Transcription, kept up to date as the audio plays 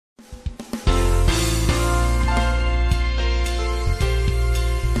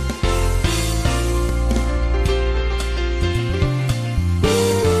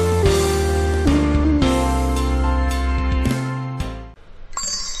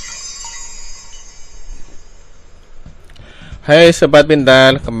Hai Sobat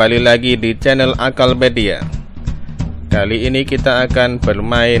Pintar, kembali lagi di channel Akalpedia. Kali ini kita akan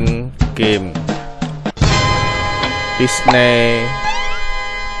bermain game Disney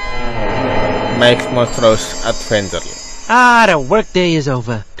Monstrous Adventure. The workday is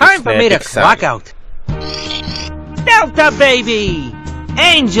over. Time for me to clock out. Delta baby!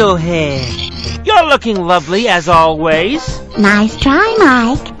 Angel hair! You're looking lovely as always. Nice try,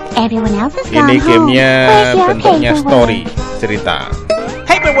 Mike. Everyone else has gone Ini home. gamenya Where's your bentuknya paperwork? story, cerita.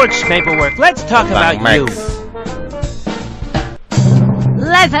 Paperwork. Let's talk about you.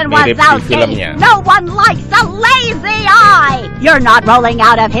 Listen, Mirip di Wazowski. filmnya. No one likes a lazy eye. You're not rolling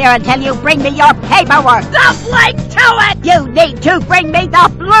out of here until you bring me your paperwork. The flake to it! You need to bring me the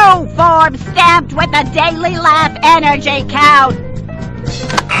blue form stamped with the daily laugh energy count.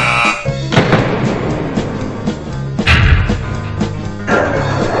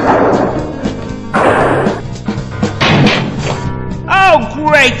 Oh,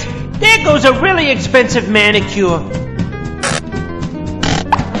 great! There goes a really expensive manicure.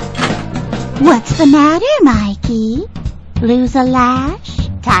 What's the matter, Mikey? Lose a lash?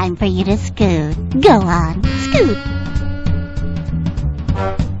 Time for you to scoot. Go on, scoot.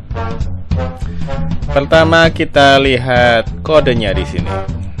 Pertama kita lihat kodenya di sini.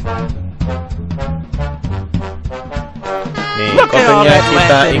 Nih, Look at all kodenya that kita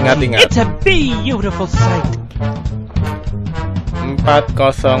laughing. ingat-ingat. It's a beautiful sight.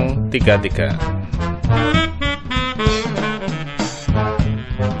 4033.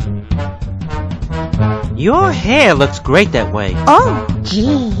 Your hair looks great that way. Oh,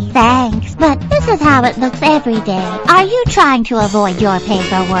 gee, thanks. But this is how it looks every day. Are you trying to avoid your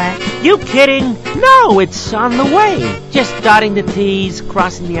paperwork? You kidding? No, it's on the way. Just dotting the T's,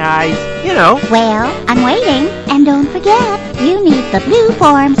 crossing the I's, you know. Well, I'm waiting. And don't forget, you need the blue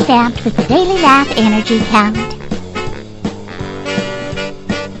form stamped with the daily laugh energy count.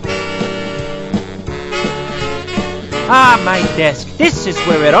 My desk. This is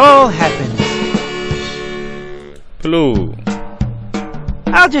where it all happens. Blue.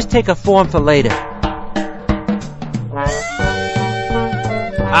 I'll just take a form for later.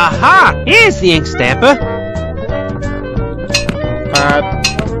 Aha! Here's the ink stamper.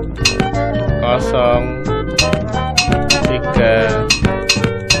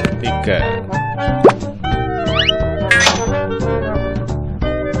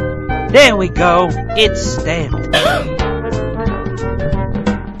 4033. There we go. It's stamped.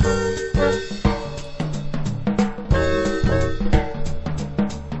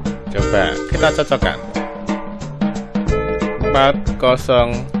 Coba kita cocokkan.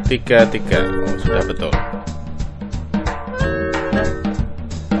 4033. Oh, sudah betul.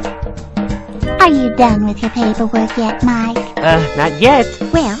 Are you done with your paperwork yet, Mike? Not yet.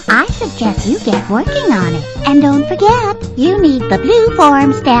 Well, I suggest you get working on it. And don't forget, you need the blue form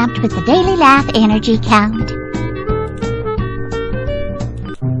stamped with the daily laugh energy count.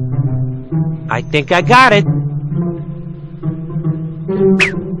 I think I got it.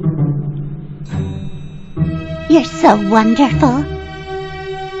 You're so wonderful.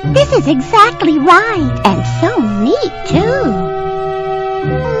 This is exactly right, and so neat, too.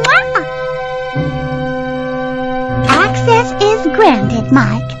 Mwah! Access is granted,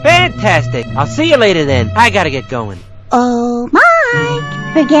 Mike. Fantastic. I'll see you later then. I gotta get going. Oh,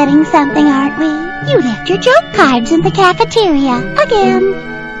 Mike, forgetting something, aren't we? You left your joke cards in the cafeteria again.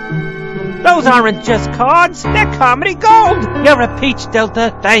 Those aren't just cards. They're comedy gold. You're a peach,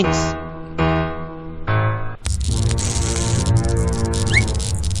 Delta. Thanks.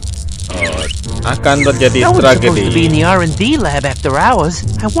 Akan terjadi No one's supposed to be in tragedi. the R&D lab after hours.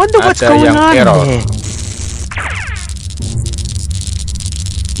 I wonder what's Ada going yang on error. there.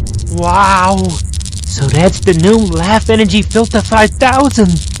 Wow. So that's the new Laugh Energy Filter 5000.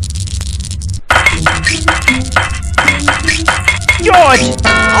 George!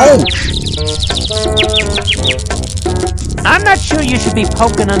 Ouch! I'm not sure you should be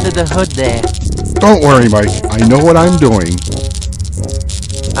poking under the hood there. Don't worry, Mike. I know what I'm doing.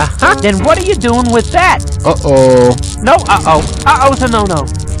 Then what are you doing with that? Uh-oh. No, uh-oh's a no-no.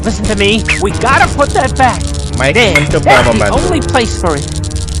 Listen to me. We gotta put that back. Mike There, mencoba that's the membantu. only place for it.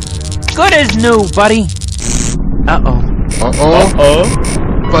 Good as new, buddy. Uh-oh. Uh-oh. Oh,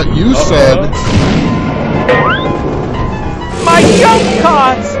 But you said... My jump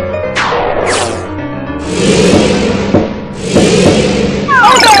cards!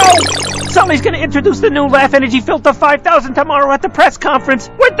 Oh no! Sully's gonna introduce the new Laugh Energy Filter 5000 tomorrow at the press conference.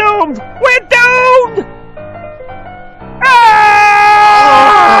 We're doomed! We're doomed!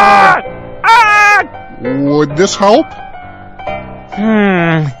 Ah! Ah! Would this help?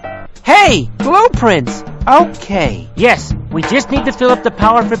 Hey, blueprints! Okay, yes, we just need to fill up the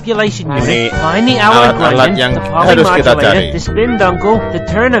power fibrillation unit, find the alat-alat yang the harus kita cari. polymodulator, the spin dungle, the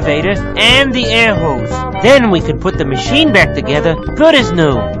turnovator, and the air hose. Then we can put the machine back together, good as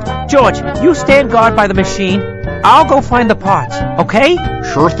new. George, you stand guard by the machine. I'll go find the parts, okay?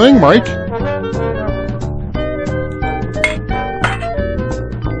 Sure thing, Mike.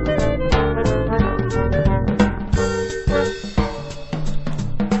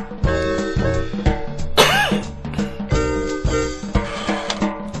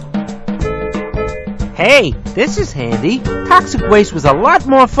 Hey, this is handy. Toxic waste was a lot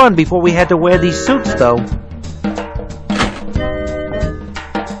more fun before we had to wear these suits, though.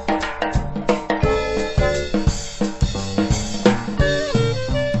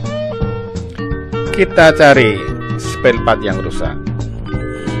 Kita cari spare part yang rusak.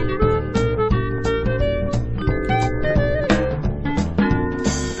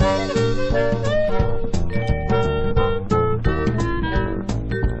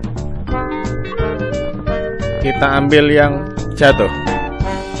 Kita ambil yang jatuh.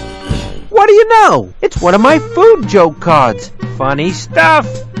 What do you know? It's one of my food joke cards. Funny stuff.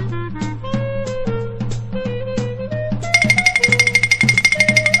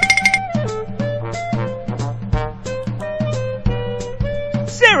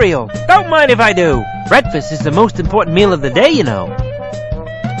 Cereal. Don't mind if I do. Breakfast is the most important meal of the day, you know.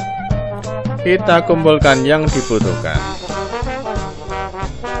 Kita kumpulkan yang dibutuhkan.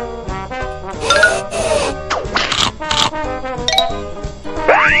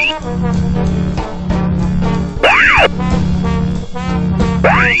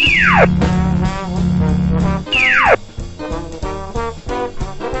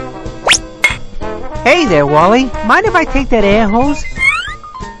 Hey there, Wally. Mind if I take that air hose?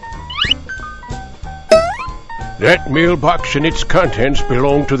 That mailbox and its contents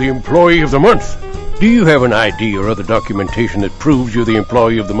belong to the Employee of the Month. Do you have an ID or other documentation that proves you're the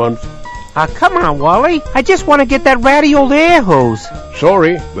Employee of the Month? Come on, Wally. I just want to get that ratty old air hose.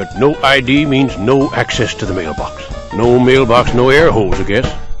 Sorry, but no ID means no access to the mailbox. No mailbox, no air hose, I guess.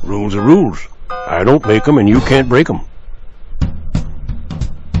 Rules are rules. I don't make them and you can't break them.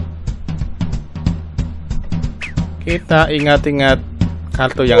 Kita ingat-ingat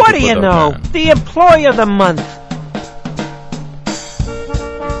kartu yang What do dibutuhkan. you know? The Employee of the Month.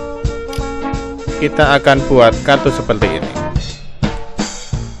 Kita akan buat kartu seperti ini.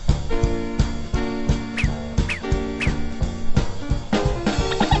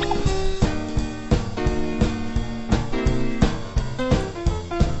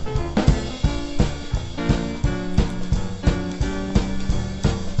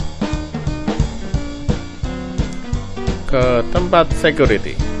 Ke tempat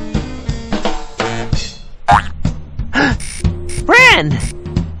security. Friend!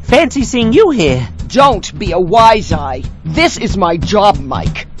 Fancy seeing you here. Don't be a wise eye. This is my job,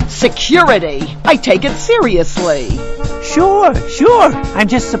 Mike. Security. I take it seriously. Sure.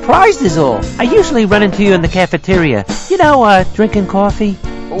 I'm just surprised is all. I usually run into you in the cafeteria. You know, drinking coffee.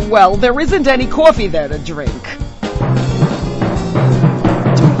 Well, there isn't any coffee there to drink.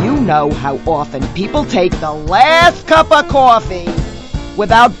 Do you know how often people take the last cup of coffee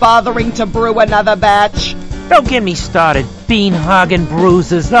without bothering to brew another batch? Don't get me started. Bean-hogging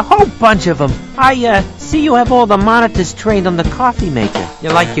bruisers, the whole bunch of them. I see you have all the monitors trained on the coffee maker.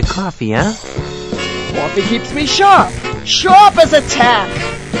 You like your coffee, huh? Coffee keeps me sharp. Sharp as a tack.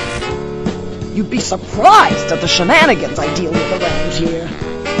 You'd be surprised at the shenanigans I deal with around here.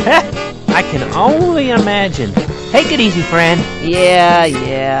 I can only imagine. Take it easy, friend.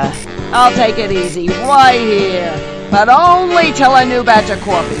 Yeah. I'll take it easy right here. But only till a new batch of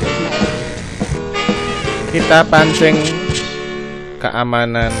coffee is made. Kita pancing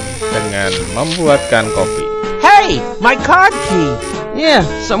keamanan dengan membuatkan kopi. Hey, my card key. Yeah,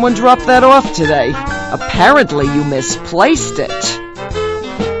 someone dropped that off today. Apparently you misplaced it.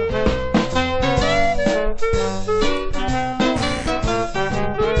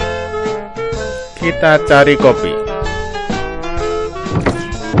 Kita cari kopi.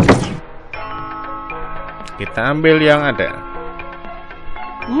 Kita ambil yang ada.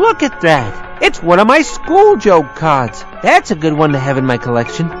 Look at that. It's one of my school joke cards. That's a good one to have in my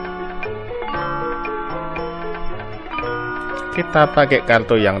collection. Kita pakai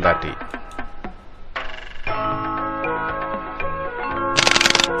kartu yang tadi.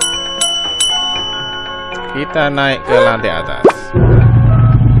 Kita naik ke lantai atas.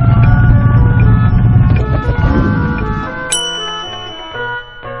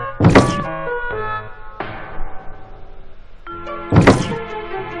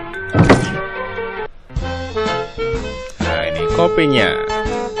 Nah, ini kopinya.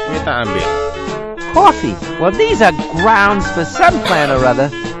 Kita ambil. coffee. Well, these are grounds for some plan or other.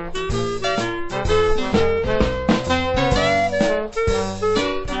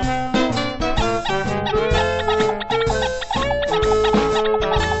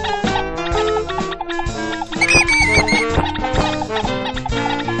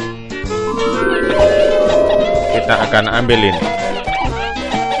 Kita akan ambil ini.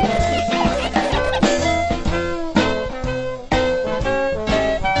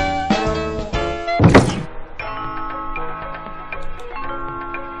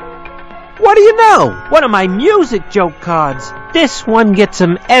 What do you know? One of my music joke cards. This one gets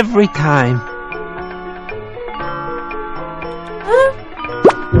them every time.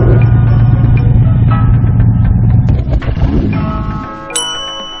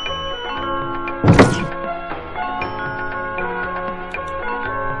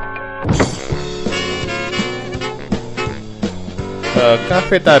 Ke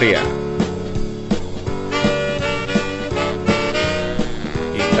kafetaria.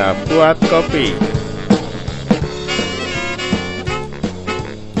 Kita buat kopi.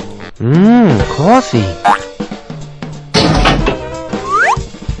 Coffee.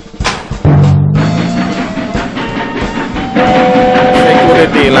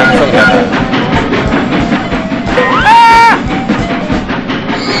 Security langsung datang.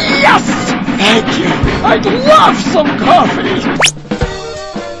 Yes! Thank you! I'd love some coffee!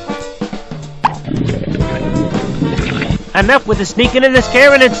 Enough with the sneaking and the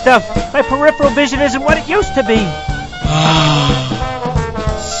scaring and stuff. My peripheral vision isn't what it used to be.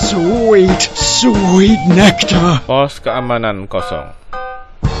 Sweet, sweet nectar. Pos keamanan kosong.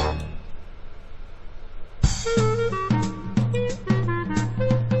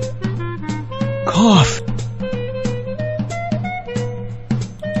 Coffee.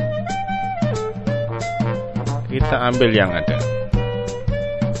 Kita ambil yang ada.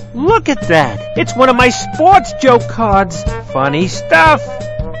 Look at that. It's one of my sports joke cards. Funny stuff.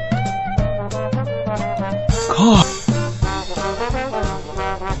 Coffee.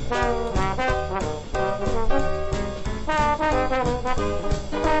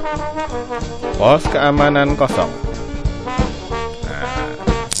 Pos keamanan kosong.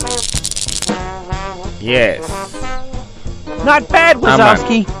 Yes. Not bad,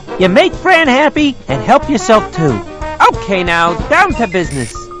 Wazowski. You make Fran happy and help yourself too. Okay, now down to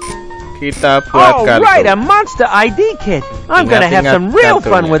business. Kita buat kartu. Right, a monster ID kit. I'm gonna have some real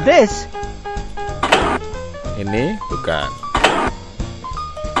fun with this. Ini bukan.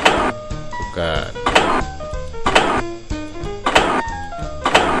 Bukan.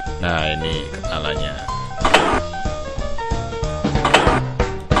 Nah, ini kepalanya.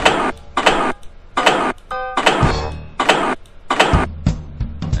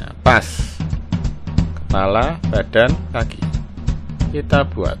 Nah, pas. Kepala, badan, kaki. Kita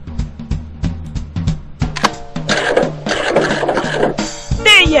buat.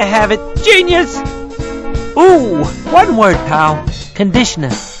 There you have it, genius! Ooh, one word, pal. Conditioner.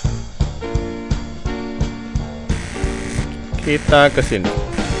 Kita ke sini.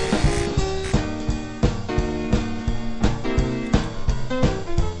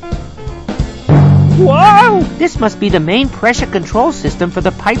 Whoa! This must be the main pressure control system for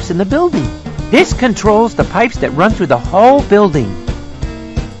the pipes in the building. This controls the pipes that run through the whole building.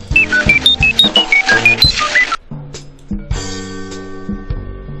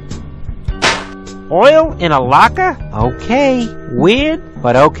 Oil in a locker? Okay. Weird,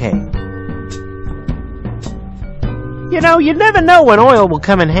 but okay. You know, you never know when oil will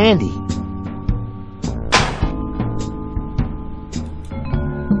come in handy.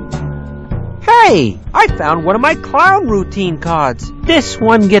 Hey! I found one of my clown routine cards. This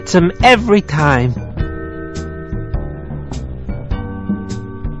one gets them every time.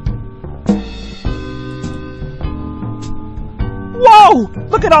 Whoa!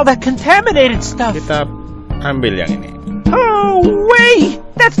 Look at all that contaminated stuff. Kita ambil yang ini. Oh, wait!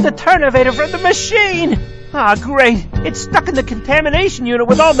 That's the turnovator from the machine! Ah, great. It's stuck in the contamination unit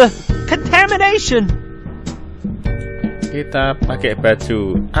with all the contamination. Kita pakai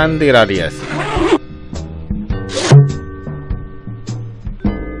baju anti radiasi.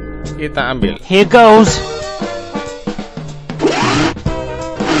 Kita ambil. Here goes.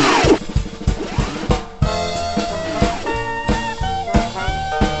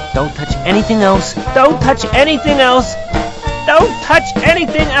 Don't touch anything else. Don't touch anything else. Don't touch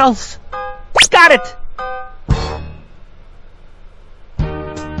anything else. Got it.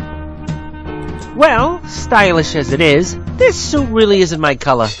 Well, stylish as it is, this suit really isn't my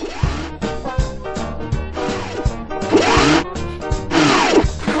color.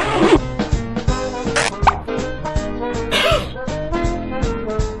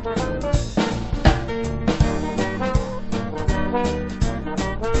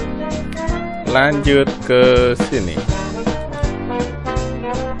 Lanjut ke sini.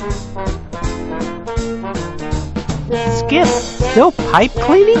 Skip, still pipe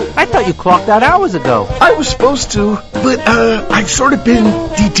cleaning? I thought you clocked out hours ago. I was supposed to, but I've sort of been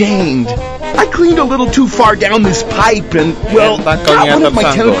detained. I cleaned a little too far down this pipe and, well, got one of my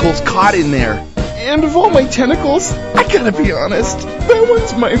tentacles caught in there. And of all my tentacles, I gotta be honest, that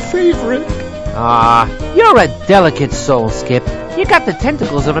one's my favorite. You're a delicate soul, Skip. You got the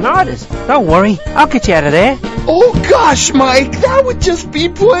tentacles of an artist. Don't worry, I'll get you out of there. Oh gosh, Mike, that would just be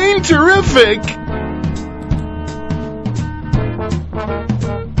plain terrific.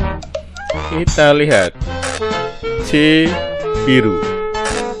 Kita lihat C biru.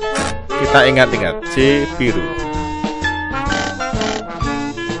 Kita ingat-ingat C biru.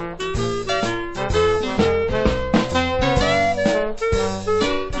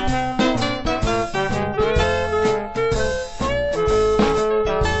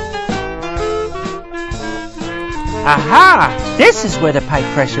 Aha! This is where the pipe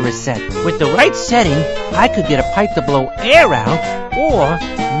pressure is set. With the right setting, I could get a pipe to blow air out, or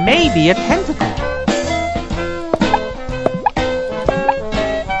maybe a tentacle.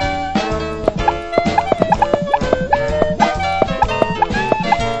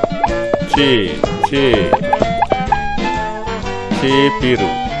 C biru.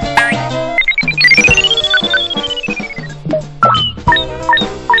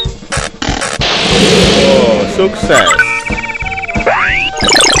 Sukses.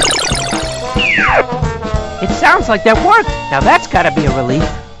 It sounds like that worked. Now that's gotta be a relief.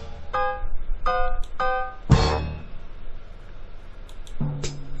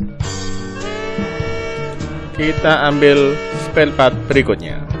 Kita ambil spell part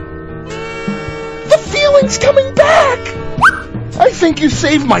berikutnya. The feeling's coming back! I think you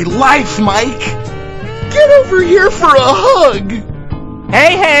saved my life, Mike. Get over here for a hug.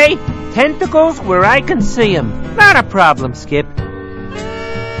 Hey! Tentacles where I can see them. Not a problem, Skip.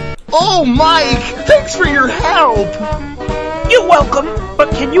 Oh, Mike! Thanks for your help! You're welcome,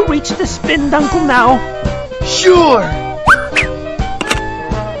 but can you reach the spinduncle now? Sure!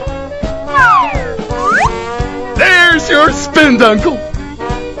 There's your spinduncle!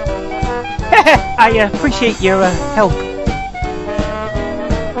 I appreciate your help.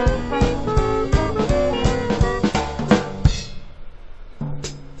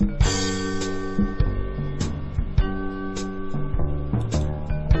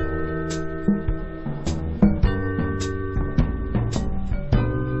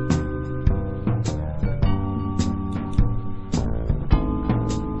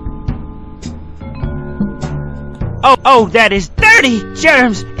 Oh, that is dirty!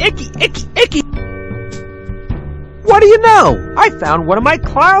 Germs! Icky! What do you know? I found one of my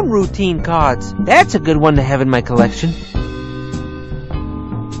clown routine cards. That's a good one to have in my collection.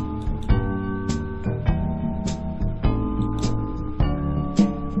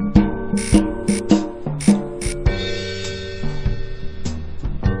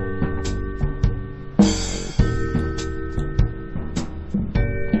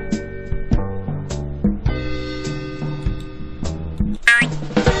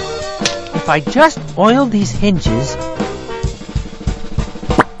 If I just oil these hinges...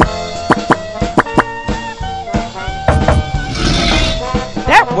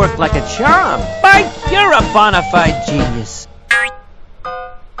 That worked like a charm. Mike, you're a bona fide genius.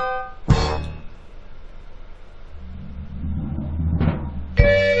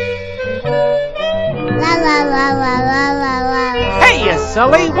 Hey,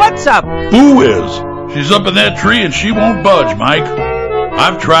 Sully, what's up? Who is? She's up in that tree and she won't budge, Mike.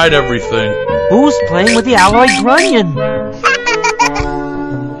 I've tried everything. Who's playing with the alloy grunion?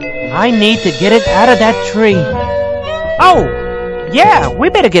 I need to get it out of that tree. Oh, yeah, we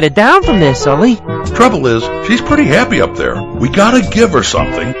better get it down from there, Sully. Trouble is, she's pretty happy up there. We gotta give her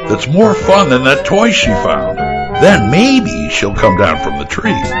something that's more fun than that toy she found. Then maybe she'll come down from the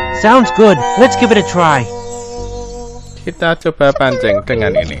tree. Sounds good. Let's give it a try. Kita coba pancing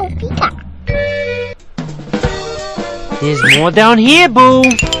dengan ini. There's more down here, Boo.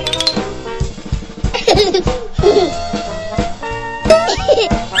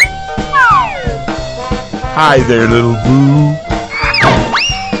 Hi there, little Boo.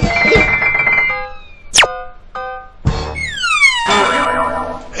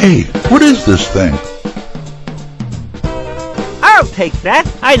 Hey, what is this thing? I'll take that.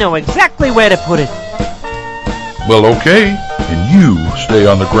 I know exactly where to put it. Well, okay. And you stay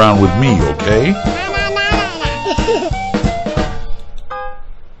on the ground with me, okay?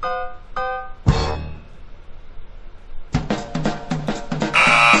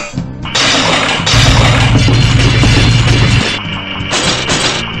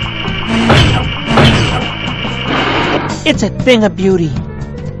 It's a thing of beauty.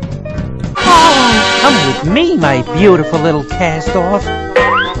 Oh, come with me, my beautiful little cast-off.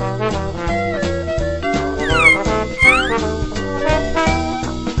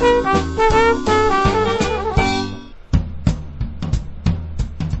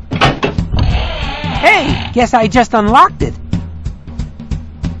 Hey, guess I just unlocked it.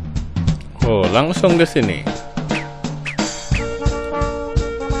 Oh, langsung ke sini.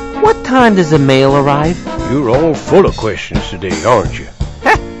 What time does the mail arrive? You're all full of questions today, aren't you?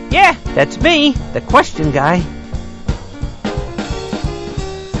 Yeah, that's me, the question guy.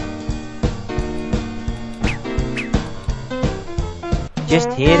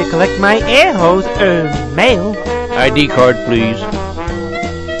 Just here to collect my air hose, mail. ID card, please.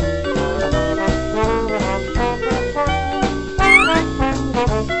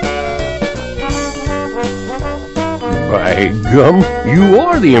 By gum, you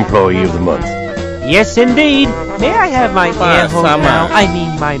are the employee of the month. Yes, indeed. May I have my air hose sama. now? I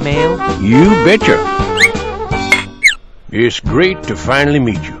mean my mail. You betcha. It's great to finally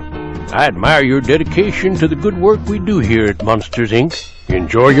meet you. I admire your dedication to the good work we do here at Monsters, Inc.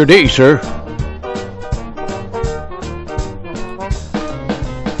 Enjoy your day, sir.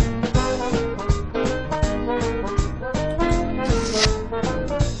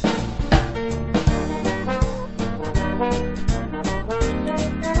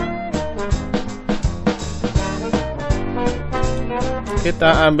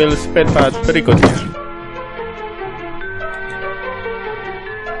 Kita ambil spare part berikutnya.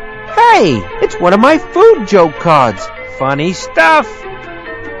 Hey, it's one of my food joke cards. Funny stuff.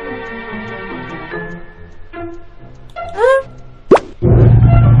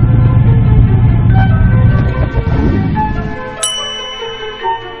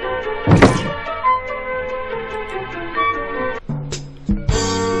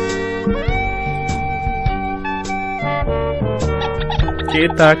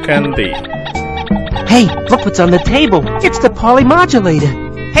 Kita ganti. Hey, look what's on the table. It's the polymodulator.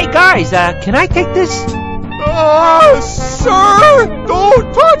 Hey guys, can I take this? Sir! Don't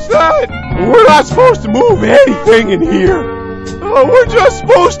touch that! We're not supposed to move anything in here. We're just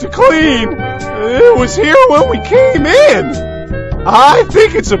supposed to clean. It was here when we came in. I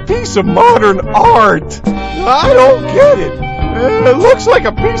think it's a piece of modern art. I don't get it. It looks like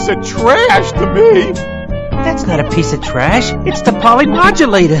a piece of trash to me. That's not a piece of trash. It's the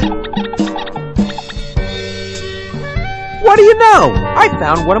polymodulator. What do you know? I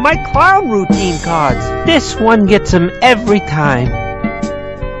found one of my clown routine cards. This one gets them every time.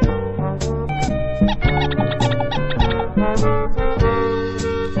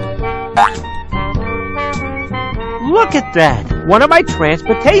 Look at that. One of my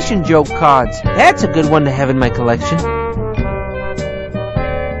transportation joke cards. That's a good one to have in my collection.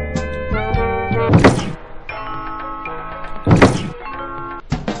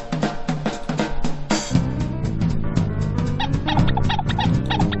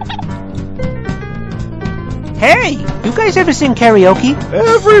 Hey, you guys ever sing karaoke?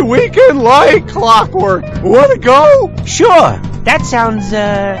 Every weekend like clockwork. Wanna go? Sure. That sounds,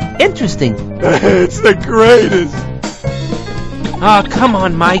 interesting. It's the greatest. Oh, come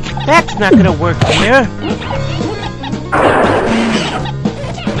on, Mike. That's not gonna work here.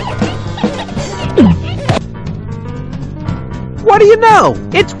 What do you know?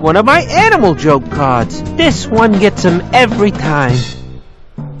 It's one of my animal joke cards. This one gets them every time.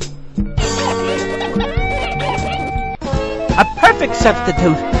 A perfect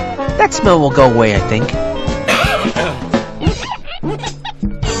substitute. That smell will go away, I think.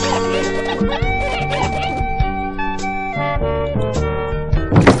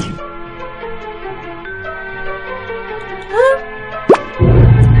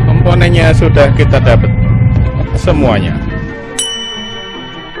 Komponennya sudah kita dapat semuanya.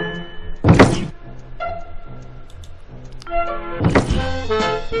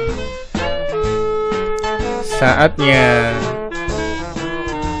 Saatnya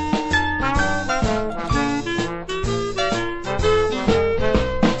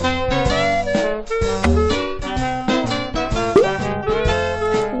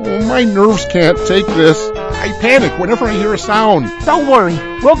My nerves can't take this. I panic whenever I hear a sound. Don't worry.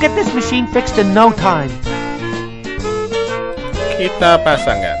 We'll get this machine fixed in no time. kita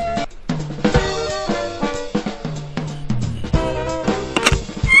pasangkan.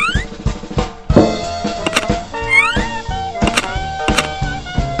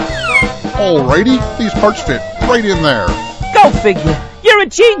 Alrighty, these parts fit right in there. Go figure. You're a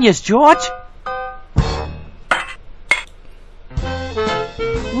genius, George.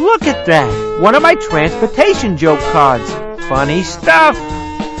 Look at that. One of my transportation joke cards. Funny stuff.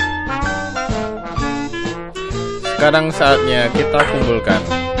 Sekarang saatnya kita kumpulkan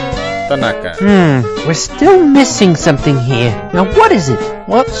tenaga. We're still missing something here. Now what is it?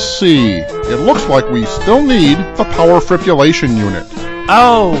 Let's see. It looks like we still need the power fripulation unit.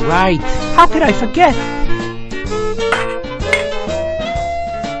 Oh, right. How could I forget?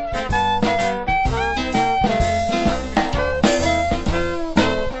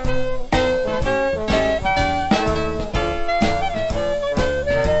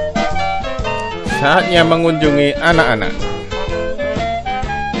 Saatnya mengunjungi anak-anak.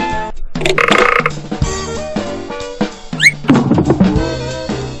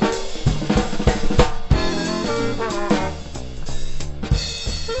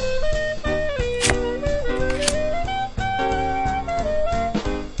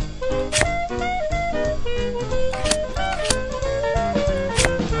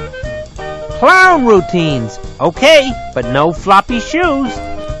 Clown routines. Okay, but no floppy shoes.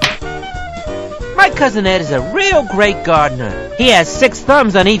 My cousin Ed is a real great gardener. He has 6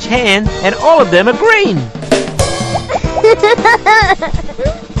 thumbs on each hand, and all of them are green.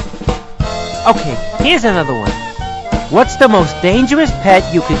 Okay, here's another one. What's the most dangerous pet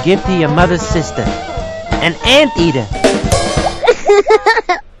you could give to your mother's sister? An anteater.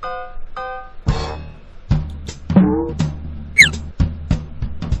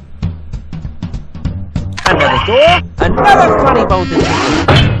 Another door, another funny bone to tickle.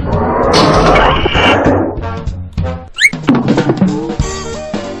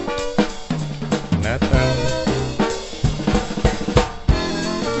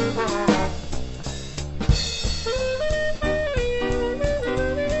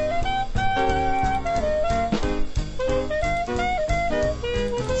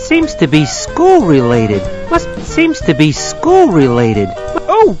 Seems to be school related. Seems to be school related.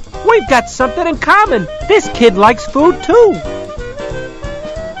 Oh, we've got something in common. This kid likes food too.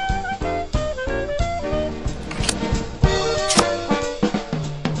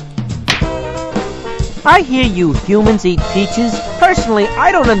 I hear you humans eat peaches. Personally,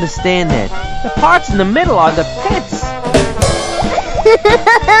 I don't understand that. The parts in the middle are the pits.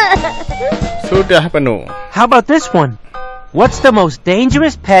 Sudah penuh. How about this one? What's the most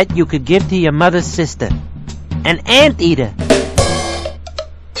dangerous pet you could give to your mother's sister? An anteater.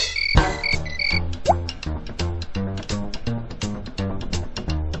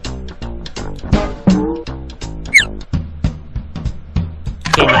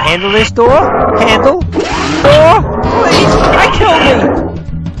 Can you handle this door? Handle? Door? Please! I killed me!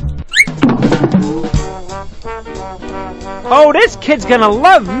 Oh, this kid's gonna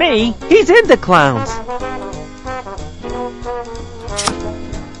love me! He's into clowns!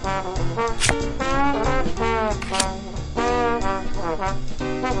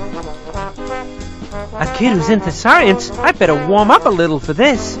 A kid who's into science, I better warm up a little for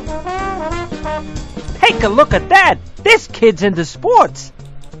this. Take a look at that! This kid's into sports!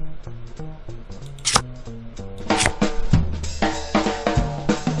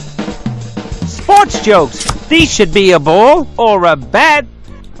 Sports jokes! These should be a ball or a bat.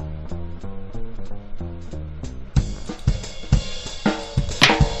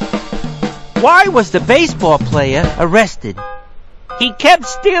 Why was the baseball player arrested? He kept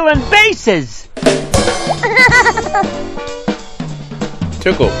stealing bases!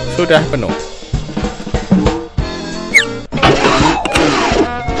 Cukup, sudah penuh.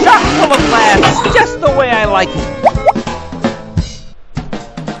 Chock full of laughs, just the way I like it.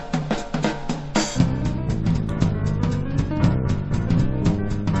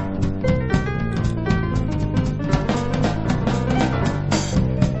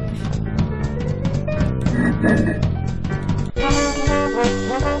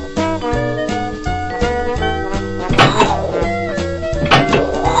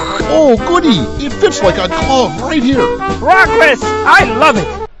 Oh, goody! It fits like a glove right here. Progress! I love it!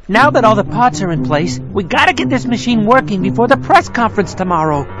 Now that all the parts are in place, we gotta get this machine working before the press conference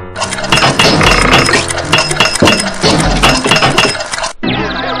tomorrow.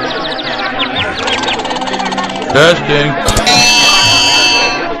 Testing.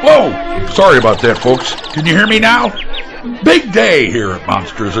 Whoa! Sorry about that, folks. Can you hear me now? Big day here at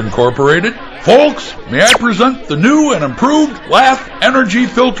Monsters Incorporated. Folks, may I present the new and improved Laugh Energy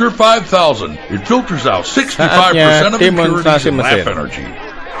Filter 5000. It filters out 65% of impurities in laugh energy.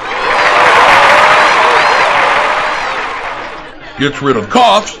 Gets rid of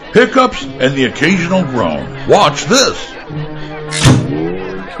coughs, hiccups, and the occasional groan. Watch this.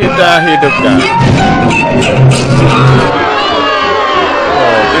 Kita hidupkan.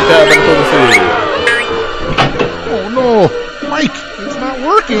 Oh, tidak berfungsi. Oh no! Mike, it's not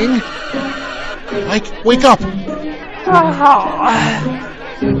working! Mike, wake up!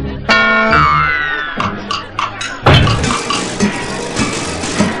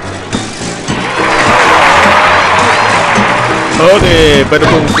 Oke,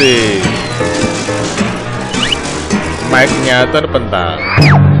 berfungsi. Mic-nya terpental.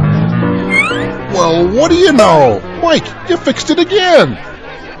 Well, what do you know? Mike, you fixed it again.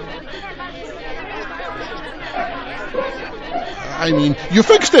 I mean, you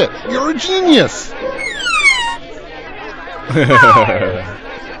fixed it. You're a genius.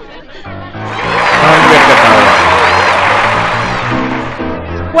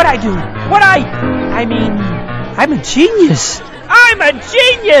 What I do? I mean, I'm a genius. I'm a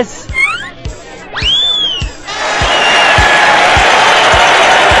genius!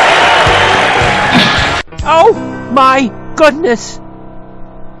 Oh my goodness!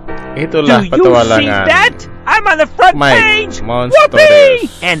 Itulah Do you see petualangan that? I'm on the front Mike page! Monstrous. Whoopee!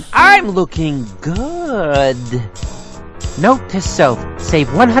 And I'm looking good. Note to self,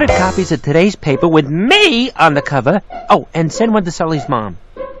 save 100 copies of today's paper with me on the cover. Oh, and send one to Sully's mom.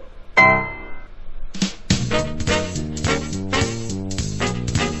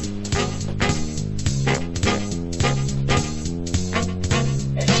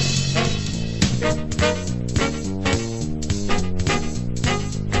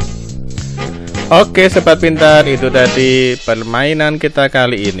 Oke sobat pintar, itu tadi permainan kita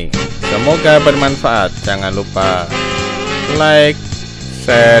kali ini. Semoga bermanfaat. Jangan lupa like,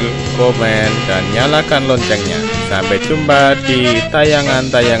 share, komen, dan nyalakan loncengnya. Sampai jumpa di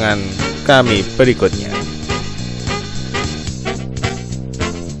tayangan-tayangan kami berikutnya.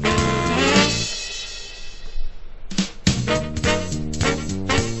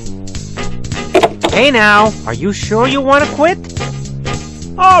 Hey now, are you sure you want to quit?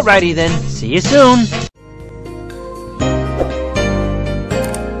 Alrighty then, see you soon.